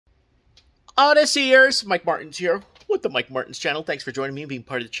Odyseers, Mike Martins here with the Mike Martins channel. Thanks for joining me and being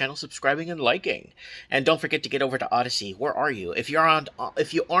part of the channel, subscribing and liking. And don't forget to get over to Odysee. Where are you? If you aren't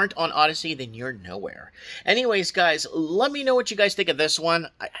on Odysee, then you're nowhere. Anyways, guys, let me know what you guys think of this one.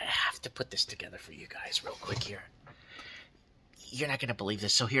 I have to put this together for you guys real quick here. You're not going to believe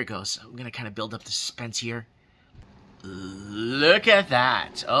this, so here goes. I'm going to kind of build up the suspense here. Look at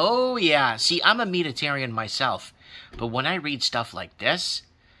that. Oh, yeah. See, I'm a meatitarian myself, but when I read stuff like this,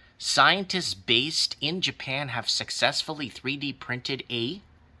 scientists based in Japan have successfully 3D printed a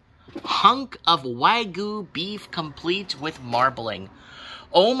hunk of Wagyu beef complete with marbling.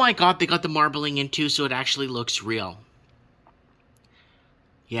 Oh my god, they got the marbling in too, so it actually looks real.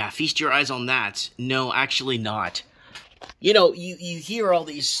 Yeah, feast your eyes on that. No, actually not. You know, you hear all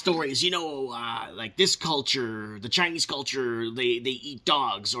these stories, like this culture, the Chinese culture, they eat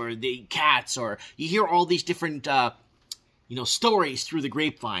dogs, or they eat cats, or you hear all these different, stories through the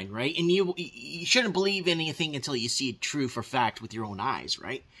grapevine, right? And you shouldn't believe anything until you see it true for fact with your own eyes,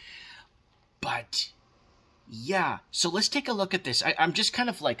 right? But, yeah, so let's take a look at this. I'm just kind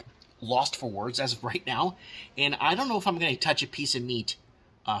of, like, lost for words as of right now, and I don't know if I'm going to touch a piece of meat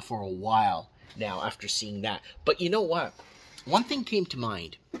for a while now after seeing that. But you know what? One thing came to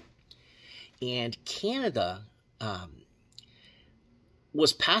mind, and Canada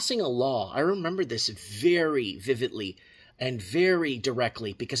was passing a law. I remember this very vividly and very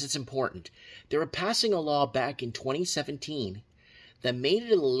directly because it's important. They were passing a law back in 2017 that made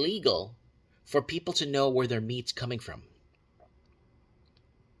it illegal for people to know where their meat's coming from.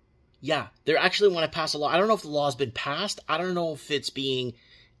 Yeah, they actually want to pass a law. I don't know if the law has been passed. I don't know if it's being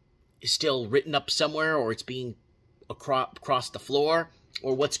still written up somewhere, or it's being across the floor,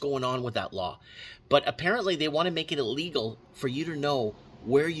 or what's going on with that law. But apparently they want to make it illegal for you to know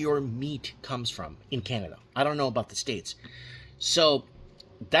where your meat comes from in Canada. I don't know about the States. So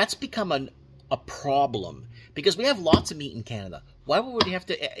that's become a problem, because we have lots of meat in Canada. Why would we have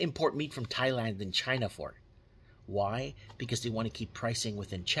to import meat from Thailand and China for? Why? Because they want to keep pricing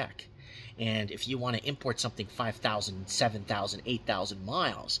within check. And if you want to import something 5,000, 7,000, 8,000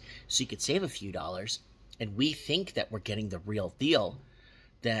 miles, so you could save a few dollars, and we think that we're getting the real deal,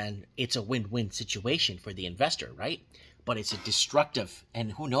 then it's a win-win situation for the investor, right? But it's a destructive,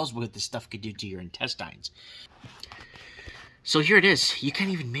 and who knows what this stuff could do to your intestines. So here it is. You can't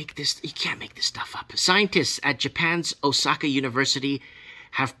even make this, you can't make this stuff up. Scientists at Japan's Osaka University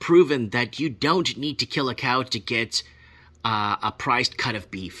have proven that you don't need to kill a cow to get a prized cut of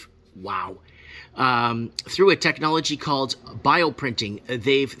beef. Wow. Through a technology called bioprinting,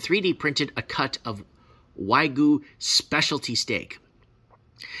 they've 3D printed a cut of Wagyu specialty steak.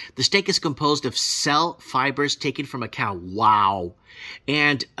 The steak is composed of cell fibers taken from a cow. Wow.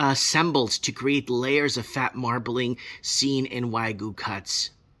 And assembled to create layers of fat marbling seen in Wagyu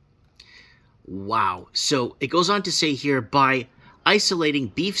cuts. Wow. So it goes on to say here, by isolating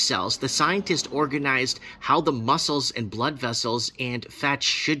beef cells, the scientist organized how the muscles and blood vessels and fat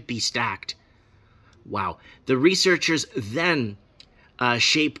should be stacked. Wow. The researchers then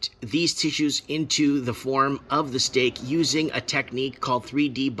shaped these tissues into the form of the steak using a technique called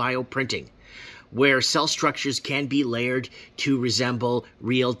 3D bioprinting, where cell structures can be layered to resemble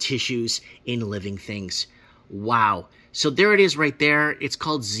real tissues in living things. Wow. So there it is right there. It's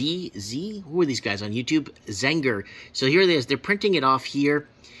called Z? Who are these guys on YouTube? Zenger. So here it is. They're printing it off here.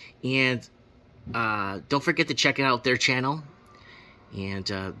 And don't forget to check out their channel. And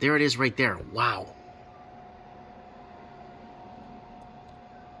there it is right there. Wow.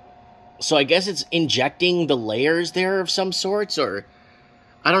 So I guess it's injecting the layers there of some sorts, or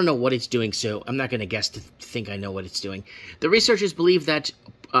I don't know what it's doing, so I'm not going to guess to think I know what it's doing. The researchers believe that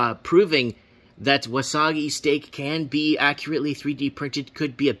proving that Wagyu steak can be accurately 3D printed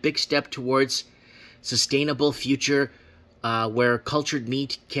could be a big step towards sustainable future where cultured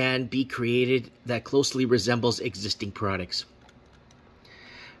meat can be created that closely resembles existing products.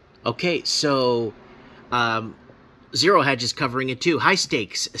 Okay, so Zero Hedge is covering it too. High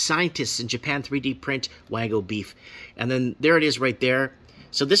stakes. Scientists in Japan 3D print Wagyu beef. And then there it is right there.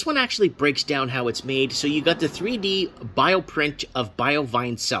 So this one actually breaks down how it's made. So you got the 3D bioprint of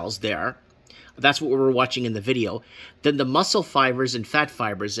biovine cells there. That's what we were watching in the video. Then the muscle fibers and fat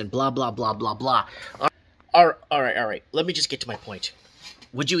fibers and blah, blah, blah, blah, blah. All right. Let me just get to my point.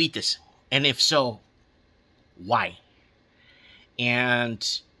 Would you eat this? And if so, why? And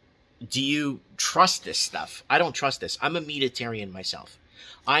do you trust this stuff? I don't trust this. I'm a meatitarian myself.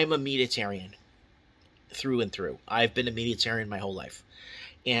 I'm a meatitarian through and through. I've been a meatitarian my whole life.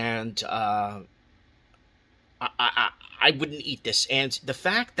 And I wouldn't eat this. And the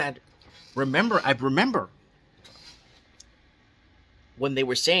fact that, I remember when they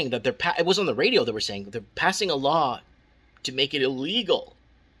were saying that it was on the radio, they were saying they're passing a law to make it illegal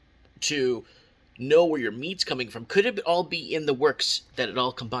to know where your meat's coming from. Could it all be in the works that it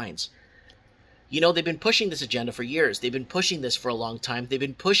all combines? You know, they've been pushing this agenda for years. They've been pushing this for a long time. They've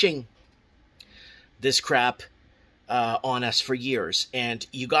been pushing this crap on us for years. And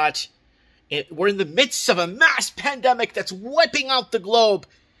we're in the midst of a mass pandemic that's wiping out the globe.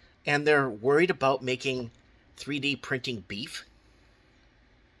 And they're worried about making 3D printing beef?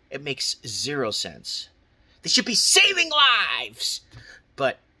 It makes zero sense. They should be saving lives!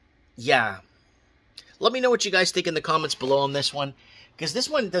 But, yeah. Let me know what you guys think in the comments below on this one. Because this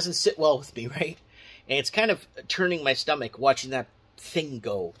one doesn't sit well with me, right? And it's kind of turning my stomach watching that thing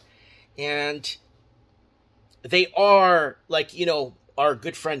go. And they are, like, you know, our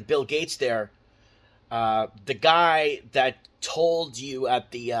good friend Bill Gates there. The guy that told you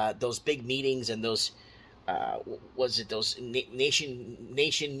at the those big meetings and those, those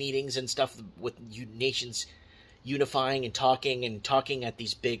nation meetings and stuff with nations unifying and talking at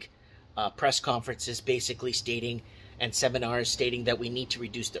these big press conferences, basically stating, and seminars stating that we need to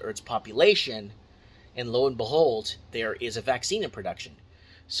reduce the Earth's population, and lo and behold, there is a vaccine in production.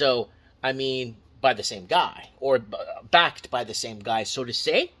 So, I mean, by the same guy, or backed by the same guy, so to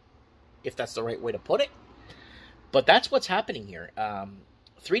say, if that's the right way to put it. But that's what's happening here.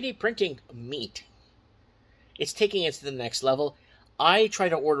 3D printing meat, it's taking it to the next level. I tried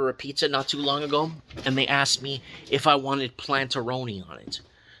to order a pizza not too long ago, and they asked me if I wanted plantaroni on it.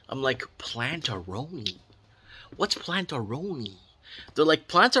 I'm like, plantaroni? What's plantaroni? They're like,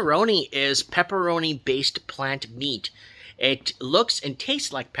 plantaroni is pepperoni-based plant meat. It looks and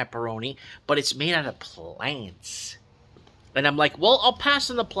tastes like pepperoni, but it's made out of plants. And I'm like, well, I'll pass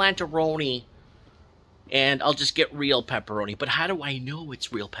on the plantaroni, and I'll just get real pepperoni. But how do I know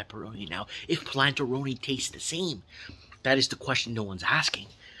it's real pepperoni now, if plantaroni tastes the same? That is the question no one's asking.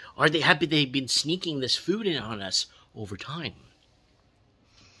 Have they been sneaking this food in on us over time?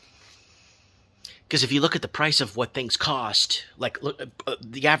 Because if you look at the price of what things cost, like look,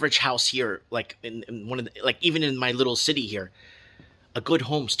 the average house here, like in one of the, like even in my little city here, a good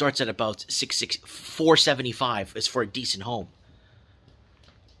home starts at about $475 is for a decent home.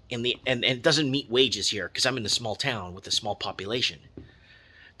 And it doesn't meet wages here because I'm in a small town with a small population.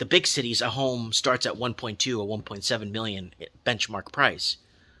 The big cities, a home starts at 1.2 or 1.7 million benchmark price.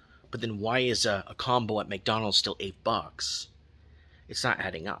 But then why is a combo at McDonald's still $8? It's not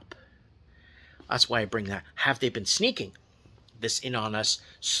adding up. That's why I bring that. Have they been sneaking this in on us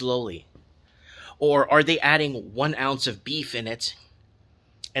slowly? Or are they adding 1 ounce of beef in it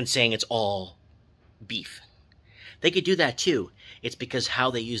and saying it's all beef? They could do that too. It's because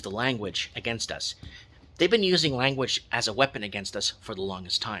how they use the language against us. They've been using language as a weapon against us for the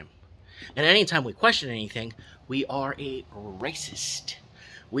longest time. And anytime we question anything, we are a racist.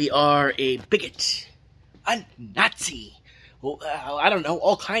 We are a bigot. A Nazi. I don't know,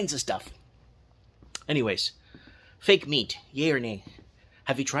 all kinds of stuff. Anyways, fake meat, yay or nay?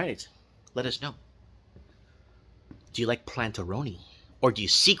 Have you tried it? Let us know. Do you like plantaroni? Or do you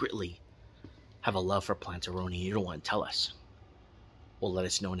secretly have a love for plantaroni and you don't want to tell us? Well, let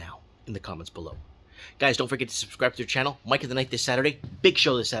us know now in the comments below. Guys, don't forget to subscribe to the channel. Mike of the Night this Saturday. Big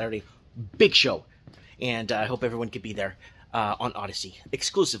show this Saturday. Big show. And I hope everyone could be there on Odysee.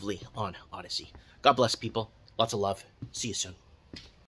 Exclusively on Odysee. God bless, people. Lots of love. See you soon.